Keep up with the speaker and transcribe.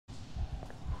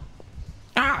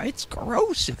it's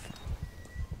corrosive.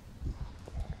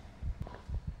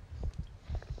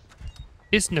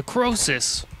 It's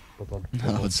necrosis. No,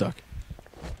 that would suck.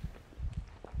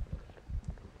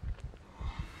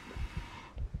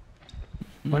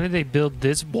 Why did they build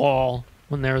this wall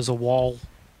when there was a wall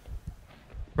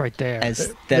right there?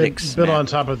 Aesthetics. Built on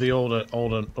top of the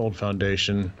old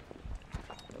foundation.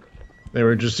 They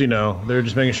were just,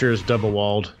 making sure it's double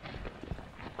walled.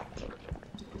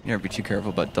 You never be too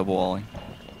careful about double walling.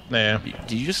 Nah.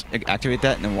 Did you just activate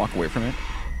that and then walk away from it?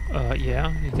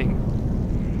 Yeah. You think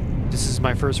this is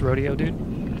my first rodeo, dude?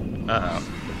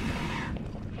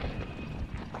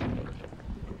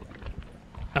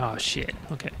 Oh shit.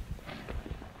 Okay.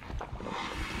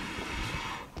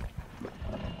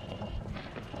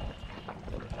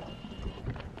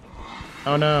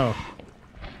 Oh no.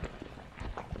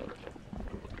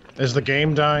 Is the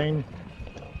game dying?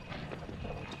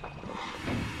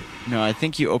 No, I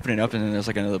think you open it up and then there's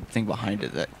like another thing behind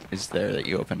it that is there that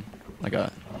you open. Like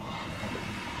a...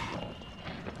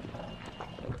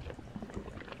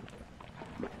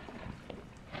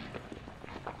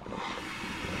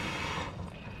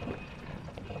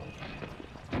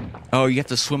 Oh, you have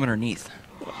to swim underneath.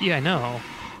 Yeah, I know.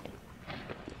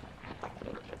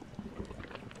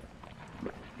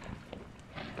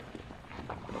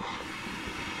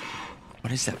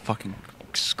 What is that fucking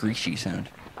screechy sound?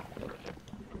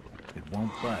 It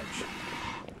won't budge.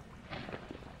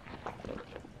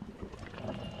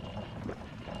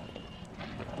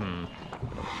 The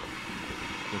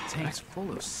tank's full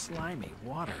of slimy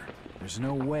water. There's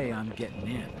no way I'm getting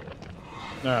in.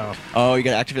 No. Oh, you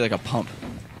gotta activate like a pump.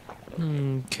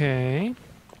 Okay.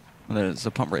 Well, there's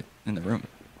a pump right in the room.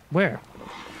 Where?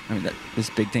 I mean, this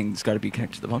big thing's got to be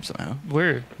connected to the pump somehow.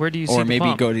 Where do you see Or the maybe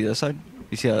pump? go to the other side.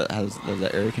 You see how there's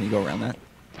that area? Can you go around that?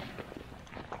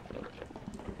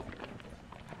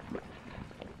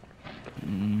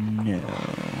 No.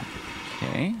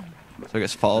 Okay. So I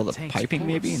guess follow the tank's piping full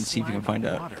maybe of and see if you can slimy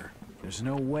find out. water. There's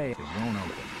no way it won't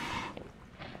open.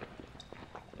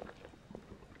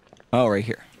 Oh, right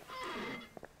here.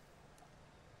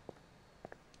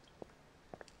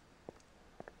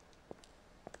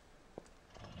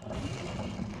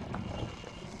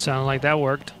 Sounded like that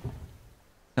worked.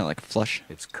 Kind of like a flush.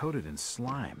 It's coated in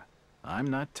slime. I'm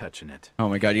not touching it. Oh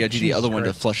my god, you gotta do the Jesus other one to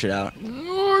Christ. flush it out.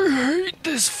 I hate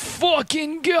this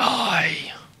fucking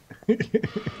guy. You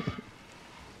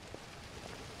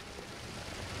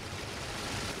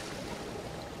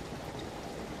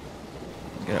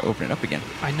gotta open it up again.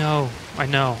 I know.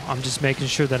 I'm just making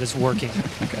sure that it's working.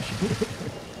 I got you.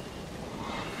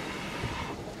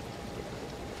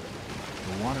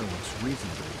 The water looks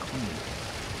reasonably clean.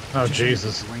 Oh, Just need to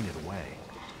Jesus. drain it away.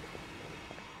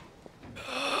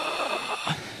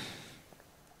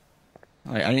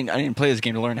 I didn't play this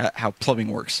game to learn how plumbing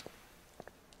works.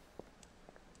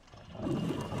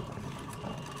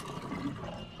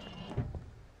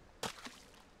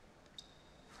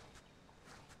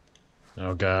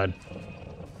 Oh, God.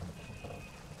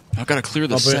 I've got to clear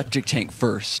the septic tank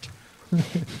first.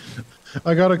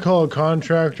 I gotta call a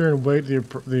contractor and wait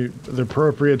the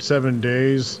appropriate 7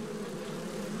 days.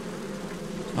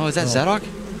 Oh, is that Zadok?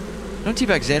 Don't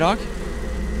teabag Zadok.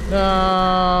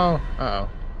 No. Uh-oh.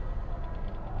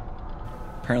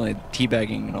 Apparently,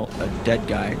 teabagging a dead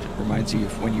guy reminds you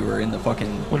of when you were in the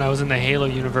fucking... When I was in the Halo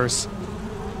universe.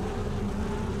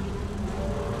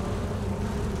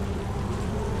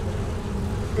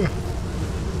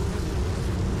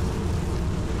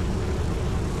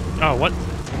 Oh, what?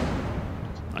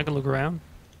 I can look around.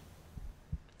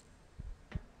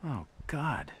 Oh,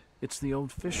 God. It's the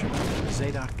old fisherman,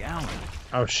 Zadok Allen.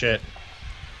 Oh, shit.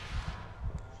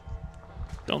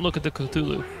 Don't look at the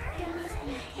Cthulhu.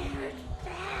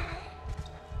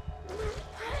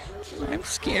 I'm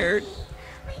scared.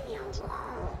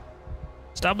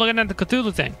 Stop looking at the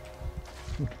Cthulhu thing.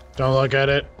 Don't look at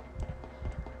it.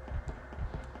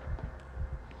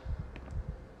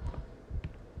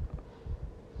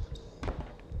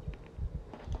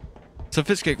 So,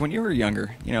 FistCake, when you were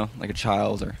younger, like a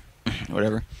child or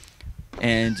whatever,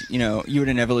 and, you would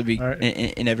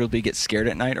inevitably get scared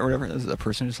at night or whatever. There's a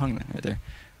person who's hung right there.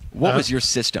 What was your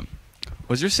system?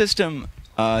 Was your system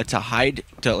to hide,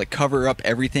 to, like, cover up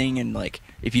everything and, like,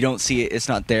 if you don't see it, it's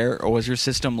not there? Or was your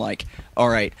system, like, all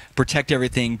right, protect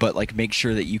everything, but, like, make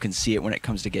sure that you can see it when it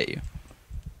comes to get you?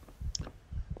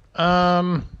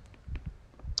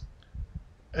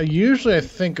 Usually I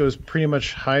think it was pretty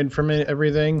much hide from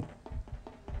everything.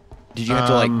 Did you have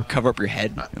to, like, cover up your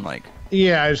head and, like...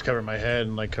 Yeah, I just covered my head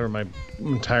and, like, covered my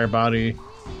entire body.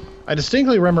 I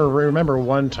distinctly remember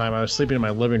one time I was sleeping in my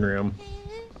living room.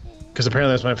 Because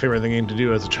apparently that's my favorite thing to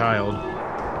do as a child.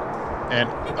 And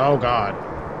oh god.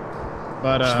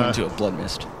 But Just went into a blood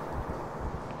mist.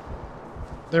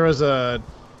 there was a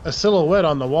silhouette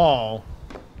on the wall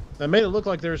that made it look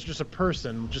like there was just a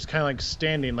person just kind of like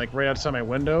standing like right outside my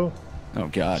window. Oh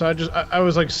god. So I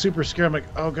was like super scared. I'm like,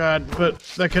 oh god, but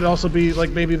that could also be like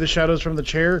maybe the shadows from the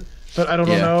chair, but I don't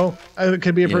know. It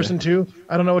could be a person too.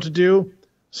 I don't know what to do.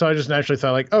 So I just naturally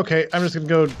thought like, okay, I'm just gonna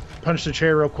go punch the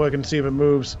chair real quick and see if it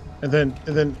moves, and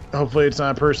then hopefully it's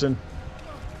not a person.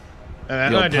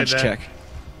 And I did that. Check.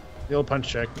 The old punch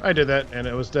check. I did that, and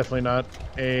it was definitely not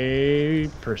a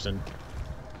person.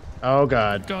 Oh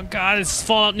god. Oh god, it's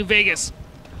Fallout New Vegas.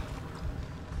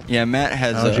 Yeah, Matt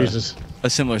has a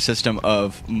similar system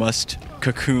of must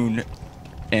cocoon,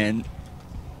 and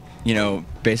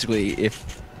basically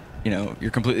if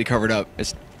you're completely covered up,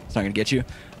 it's not gonna get you.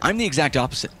 I'm the exact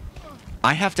opposite.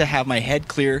 I have to have my head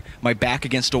clear, my back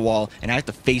against a wall, and I have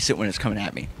to face it when it's coming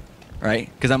at me,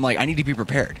 right? Because I'm like, I need to be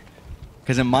prepared.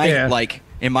 Because in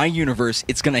my universe,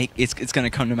 it's gonna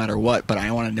come no matter what, but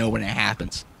I want to know when it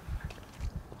happens.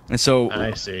 And so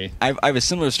I see. I have a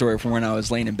similar story from when I was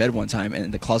laying in bed one time,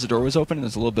 and the closet door was open, and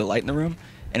there's a little bit of light in the room,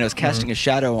 and I was casting a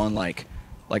shadow on like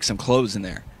some clothes in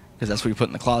there, because that's what you put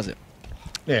in the closet.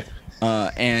 Yeah.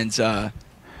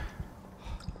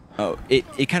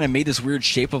 It kind of made this weird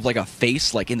shape of like a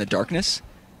face, like in the darkness.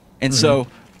 And so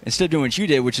instead of doing what you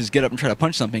did, which is get up and try to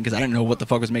punch something, because I didn't know what the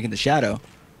fuck was making the shadow,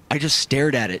 I just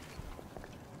stared at it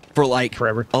for like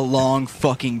forever, a long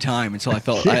fucking time until I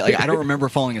felt I don't remember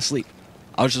falling asleep.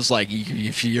 I was just like,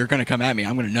 if you're gonna come at me,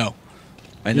 I'm gonna know.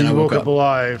 And then I woke up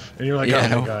alive, and you're like,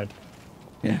 oh my god.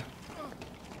 Yeah.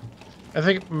 I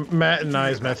think Matt and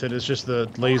I's method is just the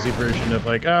lazy version of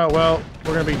like, oh well,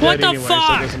 we're gonna be dead anyway, so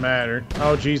it doesn't matter.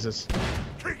 Oh Jesus.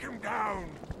 Take him down.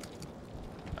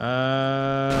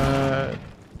 I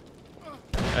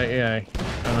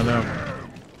don't know.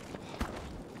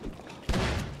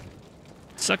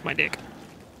 Suck my dick.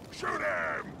 Shoot him.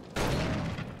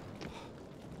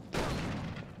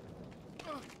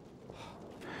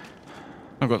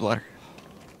 I'll go up the ladder.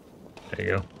 There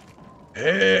you go.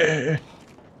 Hey.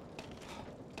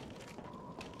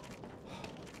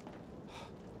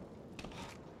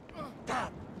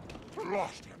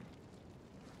 Lost him.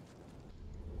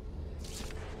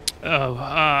 Oh,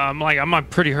 I'm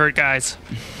pretty hurt, guys.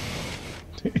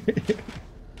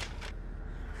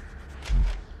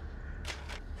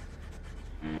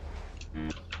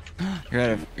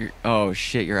 Oh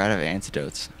shit, you're out of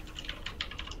antidotes.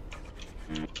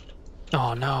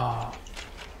 Oh no.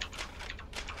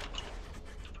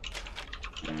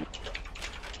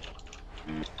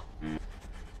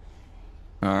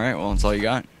 Alright, well, that's all you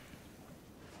got.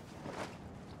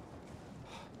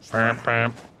 Bam,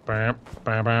 bam, bam,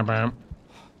 bam, bam, bam.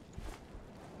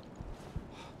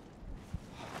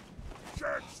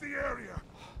 Search the area.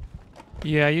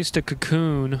 Yeah, I used to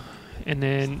cocoon and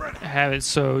then have it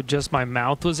so just my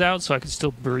mouth was out so I could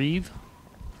still breathe.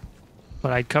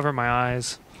 But I'd cover my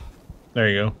eyes. There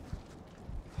you go.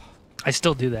 I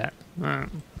still do that.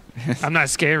 I'm not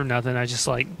scared or nothing. I just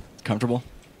like... Comfortable?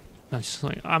 I'm just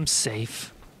like, I'm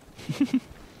safe.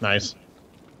 Nice.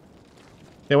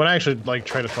 Yeah, when I actually like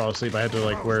try to fall asleep, I had to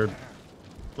like wear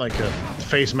like a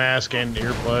face mask and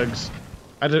earplugs.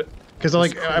 I did because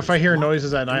like if I hear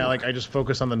noises at night, like I just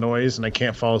focus on the noise and I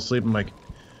can't fall asleep. I'm like,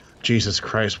 Jesus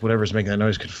Christ, whatever's making that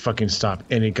noise could fucking stop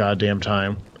any goddamn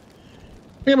time.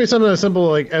 It can be something as simple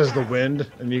like as the wind,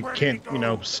 and you can't,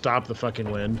 stop the fucking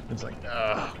wind. It's like,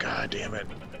 oh god damn it.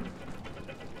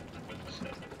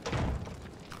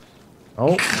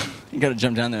 Oh, you gotta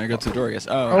jump down there and go through the door, I guess.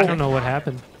 Oh, I don't know what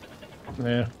happened.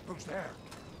 Yeah. Who's there?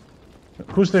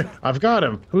 Who's there? I've got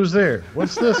him. Who's there?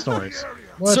 What's this noise?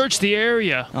 What? Search the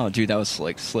area. Oh, dude, that was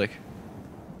slick. So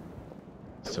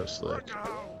slick.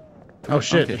 Oh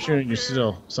shit! Okay. They're shooting you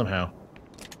still somehow.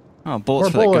 Oh,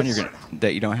 bullets More for bullets. that gun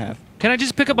that you don't have. Can I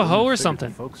just pick up a hoe or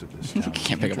something? Folks of this You town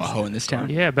can't pick up a hoe in this town.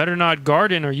 Yeah, better not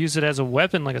garden or use it as a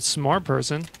weapon like a smart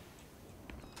person.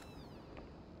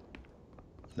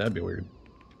 That'd be weird.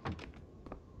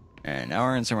 And now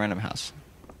we're in some random house.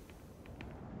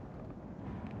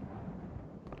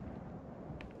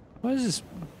 Why does this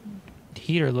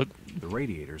heater look... The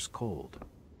radiator's cold.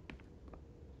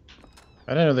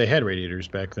 I didn't know they had radiators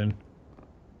back then.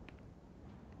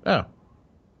 Oh.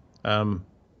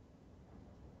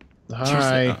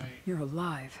 Hi. You're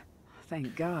alive.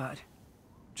 Thank God.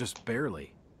 Just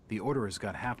barely. The Order has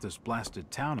got half this blasted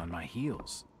town on my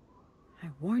heels. I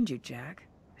warned you, Jack.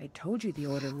 I told you the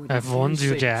Order would... I've warned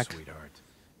you, Safe, Jack. sweetheart.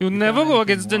 You'll never go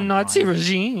against the Nazi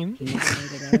regime. He made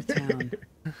it out of town.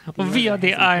 Via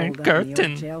the Iron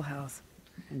Curtain. Jailhouse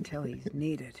until he's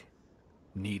needed.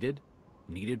 Needed?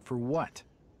 Needed for what?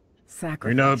 Sacrifice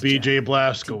We know Jack BJ to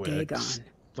Blazkowicz. Dagon.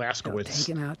 They'll Blazkowicz.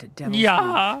 take him out to Devil's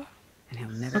Yeah. Reef, and he'll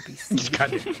never be seen.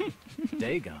 God damn.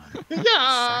 Dagon.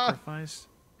 Yeah. Sacrifice?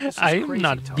 This is I'm crazy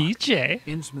not talk. BJ.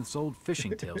 Innsmouth's old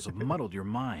fishing tales have muddled your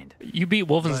mind. You beat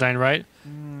Wolfenstein, right?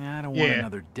 I don't want Yeah.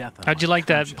 another death on How'd you my like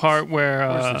that conscience. part where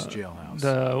Where's this jailhouse?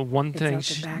 the one It's thing out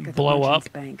the back of the blow up merchant's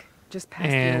bank, just past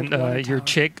the and old water your tower.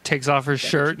 chick takes off her Bet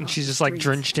shirt you and off she's the just like streets,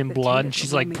 drenched in the blood and tenants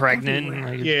she's will like roam me pregnant and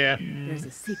everywhere. like, Yeah. There's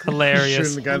a secret hilarious.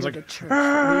 Shooting the guns under like, the church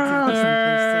that leads into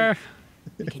someplace safe.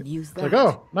 We can use that. Like,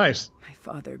 oh, nice. My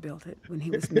father built it when he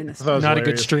was That minister. was not a good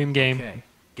hilarious. stream game. Okay,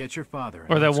 get your father.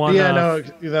 Or that and one. Yeah, no,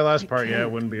 that last part, yeah, it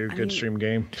can't. wouldn't be a I good mean- stream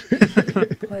game.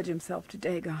 Pledge himself to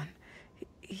Dagon.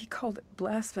 He called it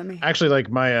blasphemy. Actually, like,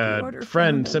 my order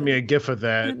friend found sent me a gif of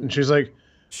that, and she's like,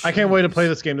 let's- I can't wait to play Jeez.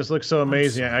 this game. This looks so I'm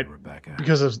amazing. sorry, Rebecca.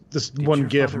 Because of this Did one your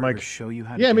gif, father I'm ever like, show you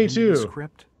how to yeah, get me into the too.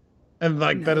 script? and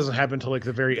like that No. doesn't happen until like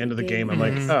the very end of the game. I'm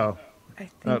gave like, me- oh, I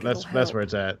think oh, that's it'll that's help. where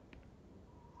it's at.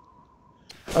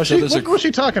 Oh, So she, there's what a- was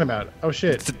she talking about? Oh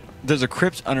shit! There's a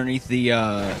crypt underneath the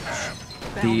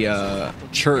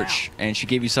church, and she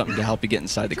gave you something to help you get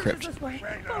inside the crypt. This way.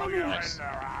 Follow me. I'm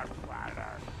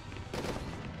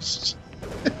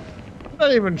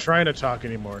not even trying to talk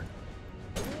anymore.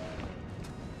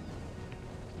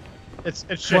 It's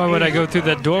Why would I shaking. go through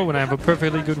that door when I have a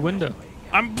perfectly good window?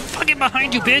 I'm fucking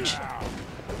behind you, bitch!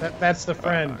 That's the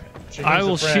friend. She I needs a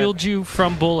will friend. shield you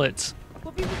from bullets.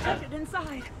 We'll be protected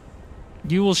inside.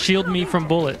 You will shield me from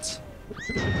bullets.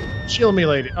 Shield me,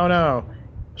 lady. Oh no,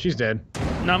 she's dead.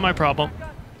 Not my problem.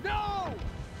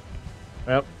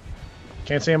 Well,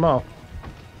 can't see them all.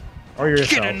 Or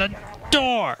yourself. Get in the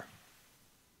door!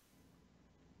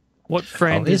 What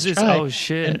friend Oh, is he's this? trying. Oh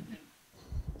shit.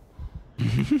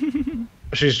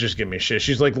 She's just giving me shit.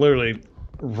 She's like literally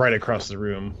right across the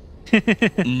room.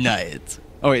 Night.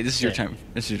 Oh wait, this is your time.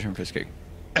 This is your turn, FistCake.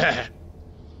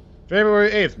 February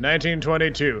 8th,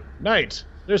 1922. Night.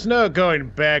 There's no going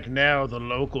back now. The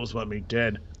locals want me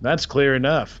dead. That's clear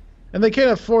enough. And they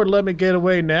can't afford to let me get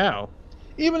away now.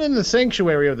 Even in the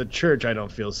sanctuary of the church, I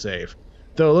don't feel safe.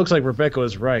 Though it looks like Rebecca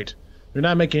was right. They're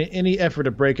not making any effort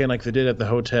to break in like they did at the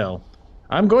hotel.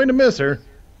 I'm going to miss her.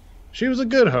 She was a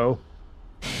good hoe.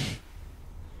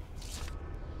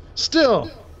 Still,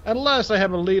 at last I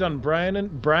have a lead on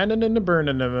Brandon and the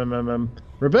Burnin.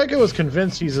 Rebecca was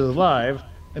convinced he's alive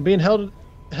and being held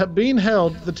at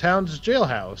the town's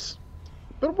jailhouse.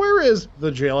 But where is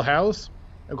the jailhouse?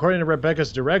 According to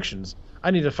Rebecca's directions,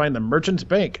 I need to find the merchant's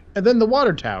bank and then the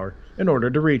water tower in order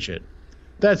to reach it.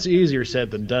 That's easier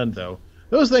said than done, though.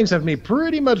 Those things have me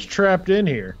pretty much trapped in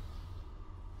here.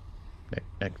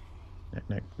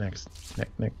 Next.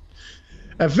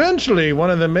 Eventually, one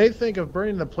of them may think of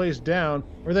burning the place down,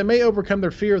 or they may overcome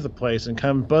their fear of the place and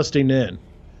come busting in.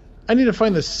 I need to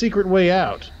find the secret way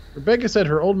out. Rebecca said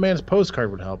her old man's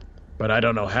postcard would help, but I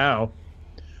don't know how.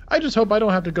 I just hope I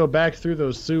don't have to go back through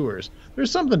those sewers.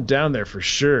 There's something down there for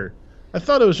sure. I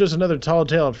thought it was just another tall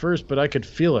tale at first, but I could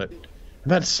feel it.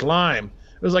 And that slime,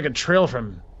 it was like a trail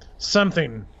from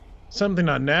something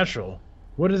unnatural.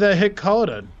 What did that hit call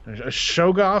it? A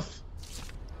Shoggoth?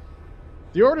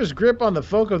 The Order's grip on the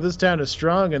folk of this town is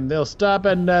strong, and they'll stop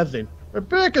at nothing.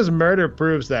 Rebecca's murder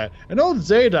proves that. And old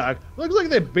Zadok looks like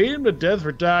they beat him to death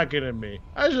for talking to me.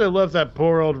 I should have left that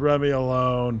poor old Rummy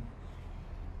alone.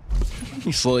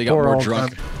 He slowly got Poor more old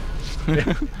drunk. Rummy.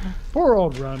 Poor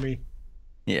old Rummy.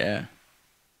 Yeah.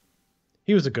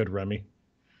 He was a good Rummy.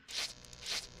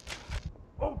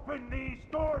 Open these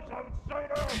doors,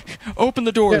 outsider! Open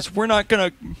the doors.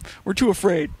 We're too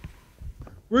afraid.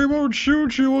 We won't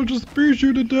shoot you, we'll just beat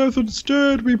you to death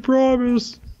instead, we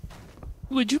promise.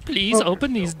 Would you please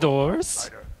open these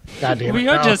doors? God damn it. We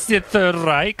are no. just the Third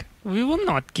Reich. We will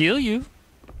not kill you.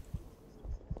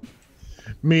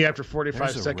 Me after 45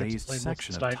 There's a seconds. raised playing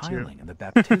section of Wolfenstein 2. tiling in the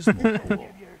baptismal pool.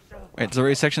 Wait, it's the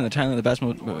raised section of the time of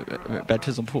the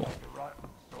baptismal pool.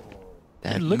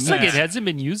 It looks like it hasn't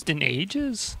been used in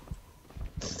ages.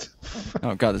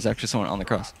 Oh god, there's actually someone on the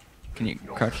cross. Can you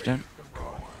crouch down?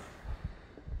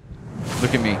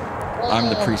 Look at me. I'm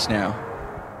the priest now.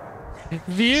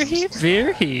 We're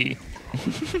he.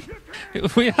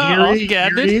 We are all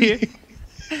gathered here.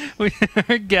 We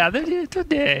are gathered here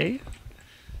today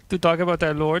to talk about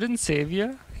our Lord and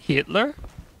Savior, Hitler.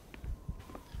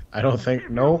 I don't think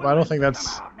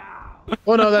that's...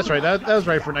 Oh, no, that's right. That was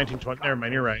right for 1920. Never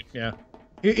mind, you're right, yeah.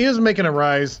 He is making a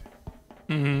rise.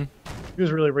 Mm-hmm. He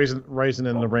was really rising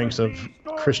in the ranks of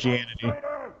Christianity.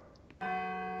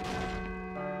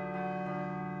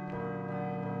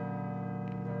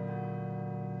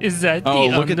 Is that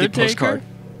Oh, the look at the Undertaker? postcard.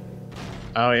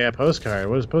 Oh, yeah, postcard.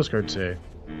 What does postcard say?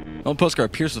 On the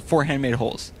postcard, pierced with 4 handmade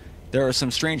holes. There are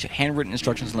some strange handwritten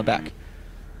instructions on the back.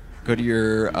 Go to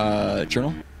your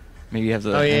journal. Maybe you have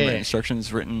the handwritten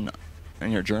instructions written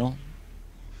in your journal.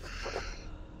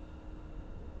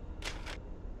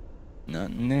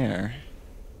 Nothing there.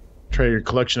 Try your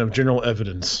collection of journal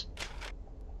evidence.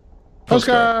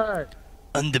 Postcard!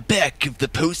 On the back of the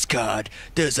postcard,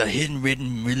 there's a hidden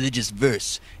written religious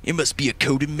verse. It must be a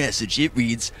coded message. It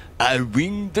reads, I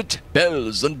ring the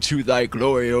bells unto thy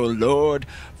glory, O Lord,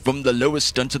 from the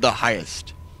lowest unto the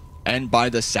highest. And by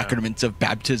the sacrament of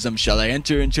baptism shall I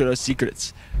enter into the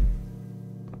secrets.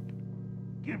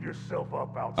 Give yourself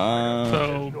up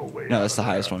outside. No, that's the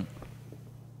highest one.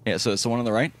 Yeah, so it's the one on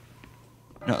the right?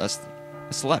 No, that's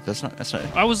the left. That's not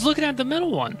it. I was looking at the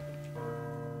middle one.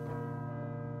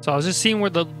 So I was just seeing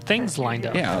where the things lined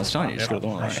up. Yeah, I was telling you, just go to the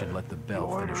one on I the right. should let the bell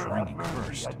finish ringing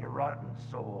first.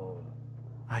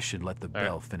 I should let the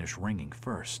bell finish ringing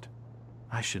first.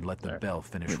 I should let the bell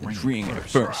finish ringing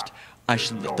first. I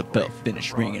should let the bell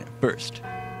finish ringing first.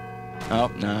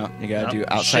 Oh, no, you gotta do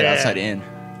outside, outside, in.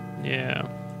 Yeah.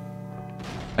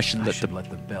 I should let the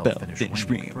bell finish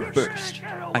ringing first.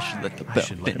 I should let the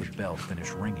bell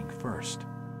finish ringing first.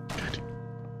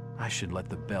 I should let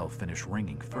the bell finish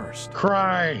ringing first.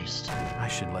 Christ! I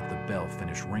should let the bell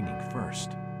finish ringing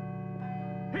first.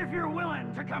 If you're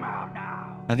willing to come out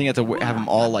now. I think you have to have them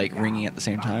all like ringing at the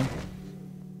same time.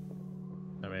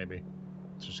 Maybe.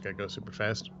 It's just gotta go super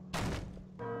fast.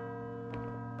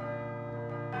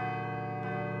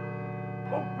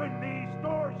 Open these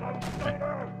doors,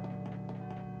 outsider!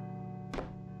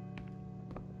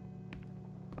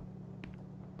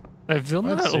 I will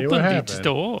not open these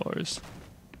doors.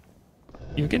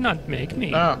 You cannot make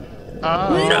me. Oh.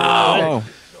 No!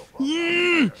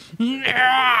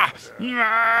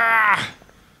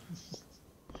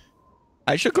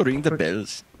 I should go ring the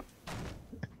bells.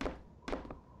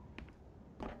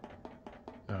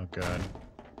 Oh, God.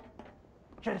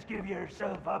 Just give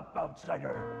yourself up,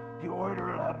 outsider. The order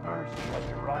will have mercy on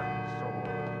your rotten soul.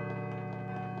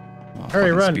 Oh,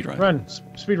 Hurry, run,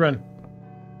 speed speed run.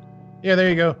 Yeah, there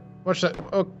you go. Watch that.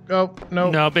 Oh,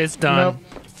 no. Nope, it's done. Nope.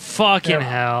 Fucking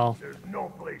hell. There's no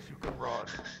place you can run.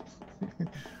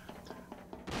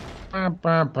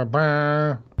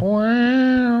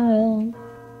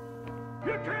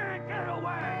 You can't get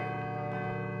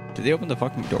away. Did they open the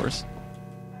fucking doors?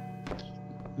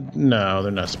 No,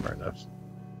 they're not smart enough.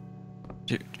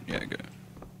 Dude, yeah, good.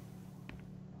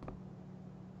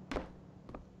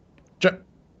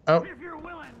 Oh. If you're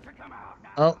willing to come out now.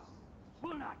 Oh.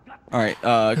 We'll not gut All right.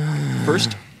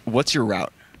 First, what's your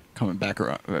route coming back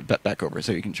around, back over,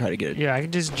 so you can try to get it? Yeah, I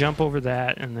can just jump over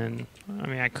that, and then I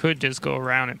mean, I could just go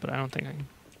around it, but I don't think I can.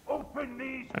 open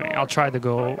these I mean, I'll try to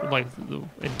go like the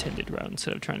intended route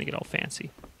instead of trying to get all fancy.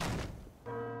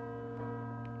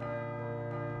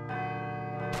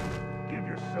 Give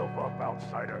yourself up,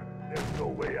 outsider. There's no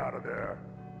way out of there.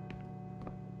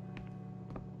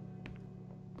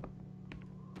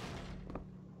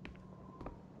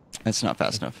 That's not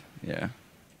fast enough. Yeah.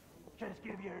 Just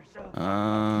give yourself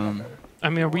I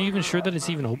mean, are we even sure that it's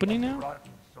even opening now?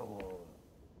 rotten soul.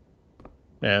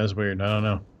 Yeah, that's weird. I don't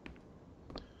know.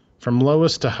 From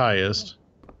lowest to highest.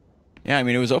 Yeah, I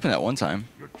mean, it was open that one time.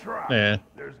 You're trapped. Yeah.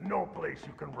 There's no place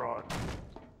you can run.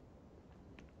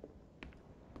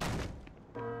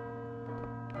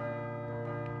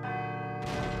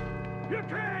 You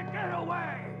can't get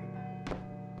away.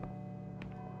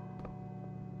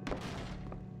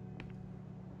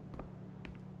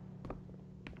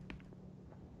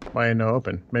 Why no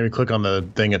open? Maybe click on the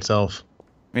thing itself.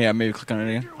 Yeah, maybe click on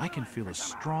it again. I can feel a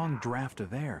strong draft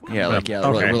of air. Yeah, like Okay.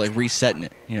 we're like resetting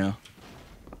it, you know.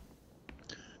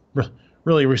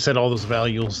 Really reset all those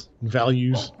values.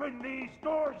 Open these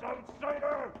doors,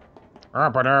 outsider.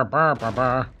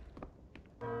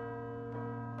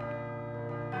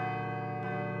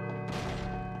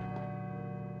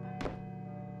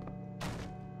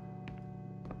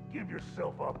 Give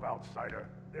yourself up, outsider.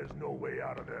 There's no way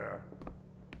out of there.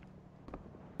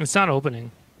 It's not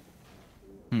opening.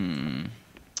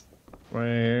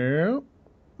 Well,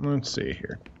 let's see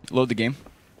here. Load the game.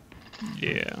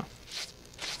 Yeah.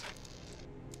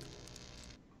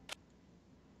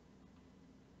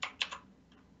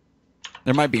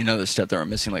 There might be another step that we're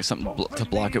missing, like something to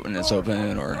block it when it's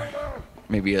open, or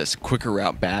maybe a quicker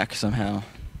route back somehow.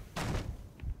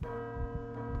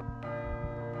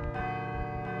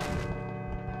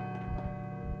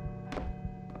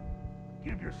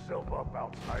 Give yourself up,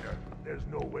 outsider. There's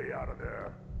no way out of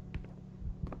there.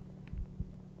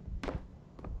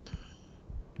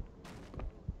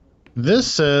 This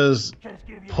says Just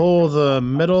give pull yourself the up,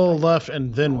 middle, outsider. left,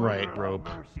 and then right Order rope.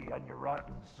 of mercy on your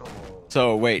rotten soul.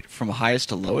 So wait, from highest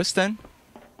to lowest then?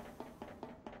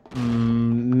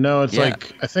 No, it's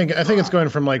like I think it's going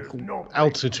from like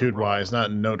altitude wise, not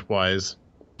note wise.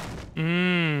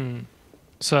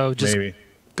 So just maybe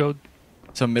go.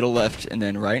 So middle left and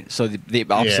then right. So the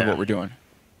opposite of what we're doing.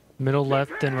 Middle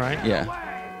left then right.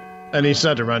 Yeah. And you still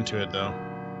have to run to it though.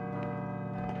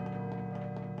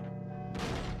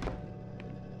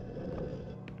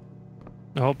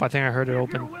 Oh, I think I heard it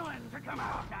open.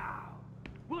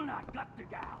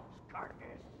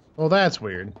 Well, that's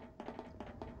weird.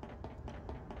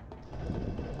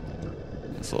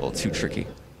 It's a little too tricky.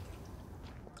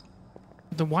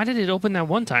 Then why did it open that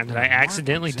one time? Did I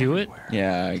accidentally do it?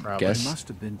 Yeah, I Probably. guess. It must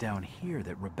have been down here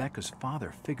that Rebecca's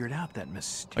father figured out that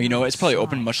mysterious. Oh, you know what? It's probably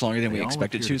open sign. much longer than we They all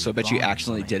expected appear to, so I be bet you volumes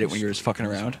accidentally on did it when you were just fucking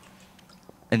around.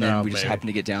 And then we just maybe. happened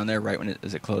to get down there right when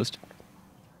as it closed.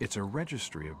 It's a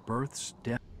registry of births,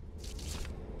 deaths.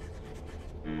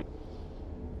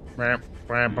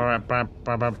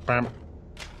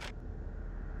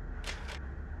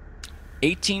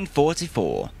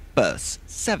 1844. Births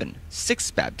 7.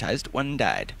 6 baptized, 1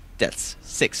 died. Deaths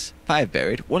 6. 5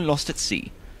 buried, 1 lost at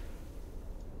sea.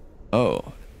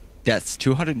 Oh. Deaths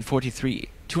 243.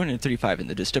 235 in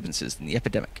the disturbances in the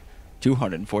epidemic.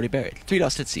 240 buried, 3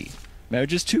 lost at sea.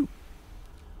 Marriages 2.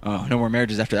 Oh, no more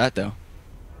marriages after that though.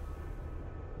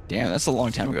 Damn, that's a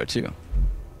long time ago too.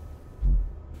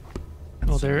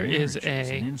 Well, there is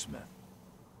Marriages a in Innsmouth.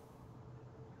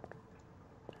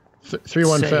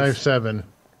 3157.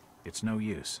 It's no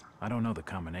use. I don't know the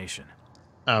combination.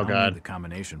 Oh I'll need god. the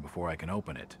combination before I can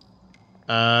open it.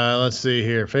 Let's see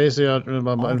here. Face the All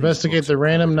these investigate books the are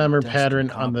random covered in number dust and pattern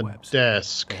on the cobwebs.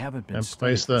 desk They haven't been and studied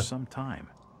place for the some time.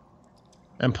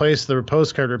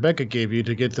 postcard Rebecca gave you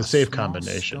to get the A safe small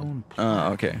combination. stone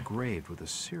plaque okay. engraved with a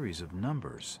series of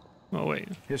numbers. Oh wait.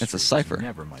 It's a History was cipher.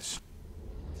 Never my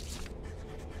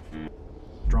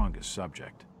strongest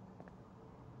subject.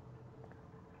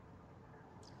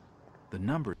 The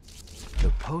number, the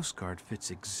postcard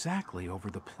fits exactly over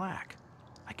the plaque.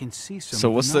 I can see some. So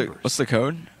of what's the numbers. the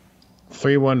code?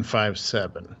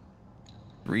 3157.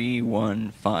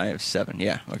 3157.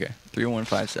 Yeah, okay.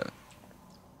 3157.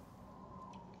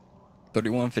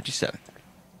 3157.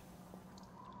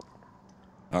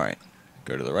 Alright.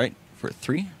 Go to the right for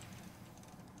 3.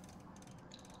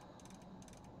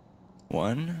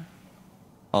 1.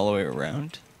 All the way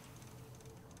around.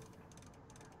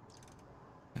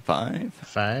 5.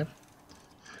 5.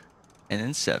 And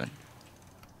then 7.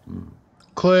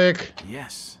 Click.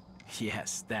 Yes,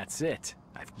 that's it.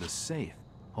 The safe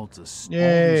holds us. All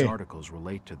Yay. these articles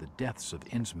relate to the deaths of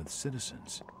Innsmouth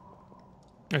citizens.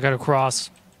 I got a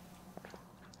cross.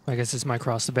 I guess it's my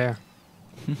cross to bear.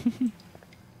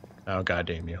 Oh god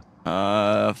damn you.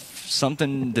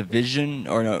 Something division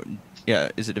or no? Yeah,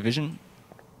 is it division?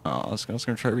 Oh, I was gonna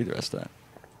try to read the rest of that.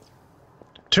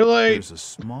 Too late. There's a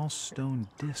small stone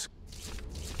disc.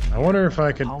 I wonder if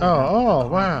I could. hollowed out Oh, and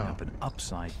carving wow. Up an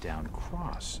upside down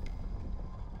cross.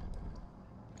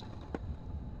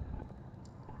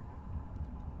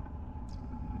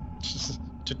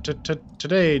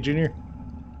 Today, Junior.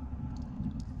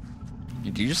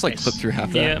 Did you just like Nice. flip through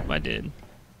half that? Yep, I did.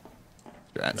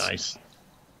 Congrats. Nice.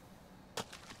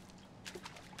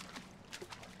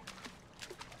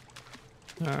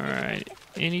 Alright.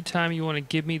 Anytime you want to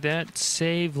give me that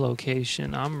save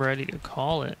location, I'm ready to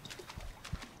call it.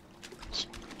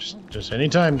 Just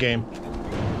anytime, game.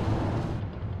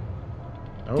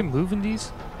 You can move in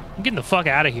these? I'm getting the fuck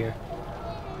out of here.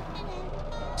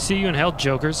 See you in hell,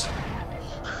 jokers.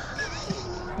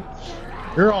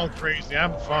 You're all crazy.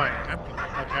 I'm fine. I'm getting the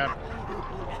fuck out.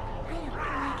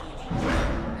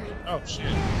 Oh shit.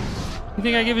 You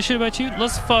think I give a shit about you?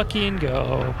 Let's fucking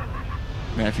go.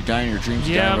 Man, if you die in your dreams,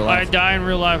 you die Yeah, in real I life. die in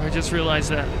real life. I just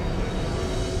realized that.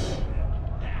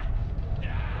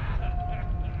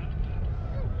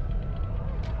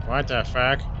 What the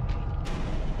fuck?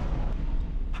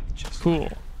 Cool.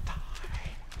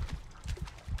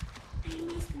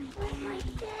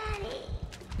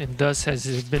 And thus has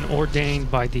it been ordained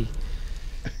by the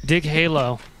Dig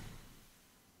Halo.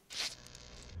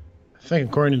 I think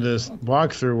according to this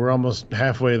walkthrough, we're almost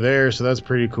halfway there, so that's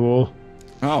pretty cool.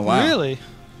 Oh wow! Really?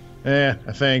 Yeah,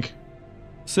 I think.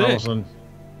 Sick. Almost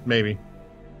maybe.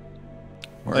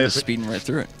 We're Like, just speeding right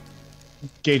through it.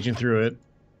 Gauging through it.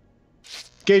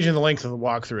 Gauging the length of the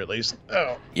walkthrough, at least.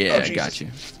 Oh. Yeah, Oh, I Jesus. got you.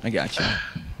 I got you.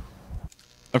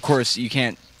 Of course, you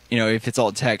can't. You know, if it's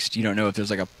all text, you don't know if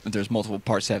there's if there's multiple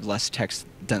parts that have less text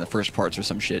than the first parts or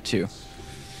some shit too.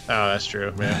 Oh, that's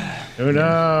true, man. Who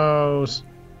knows?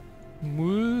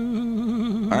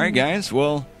 Woo. All right, guys.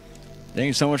 Well, thank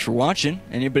you so much for watching.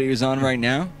 Anybody who's on right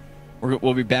now,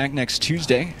 We'll be back next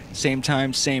Tuesday, same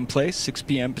time, same place, 6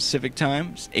 p.m. Pacific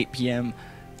time, 8 p.m.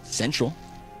 Central.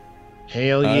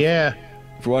 Hell yeah.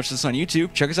 If you're watching this on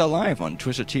YouTube, check us out live on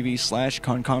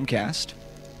twitch.tv/ConComcast.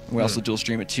 We also dual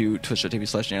stream it to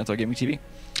twitch.tv/NetherGamingTV.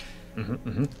 All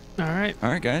right. All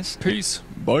right, guys. Peace.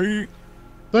 Bye.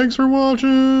 Thanks for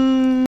watching.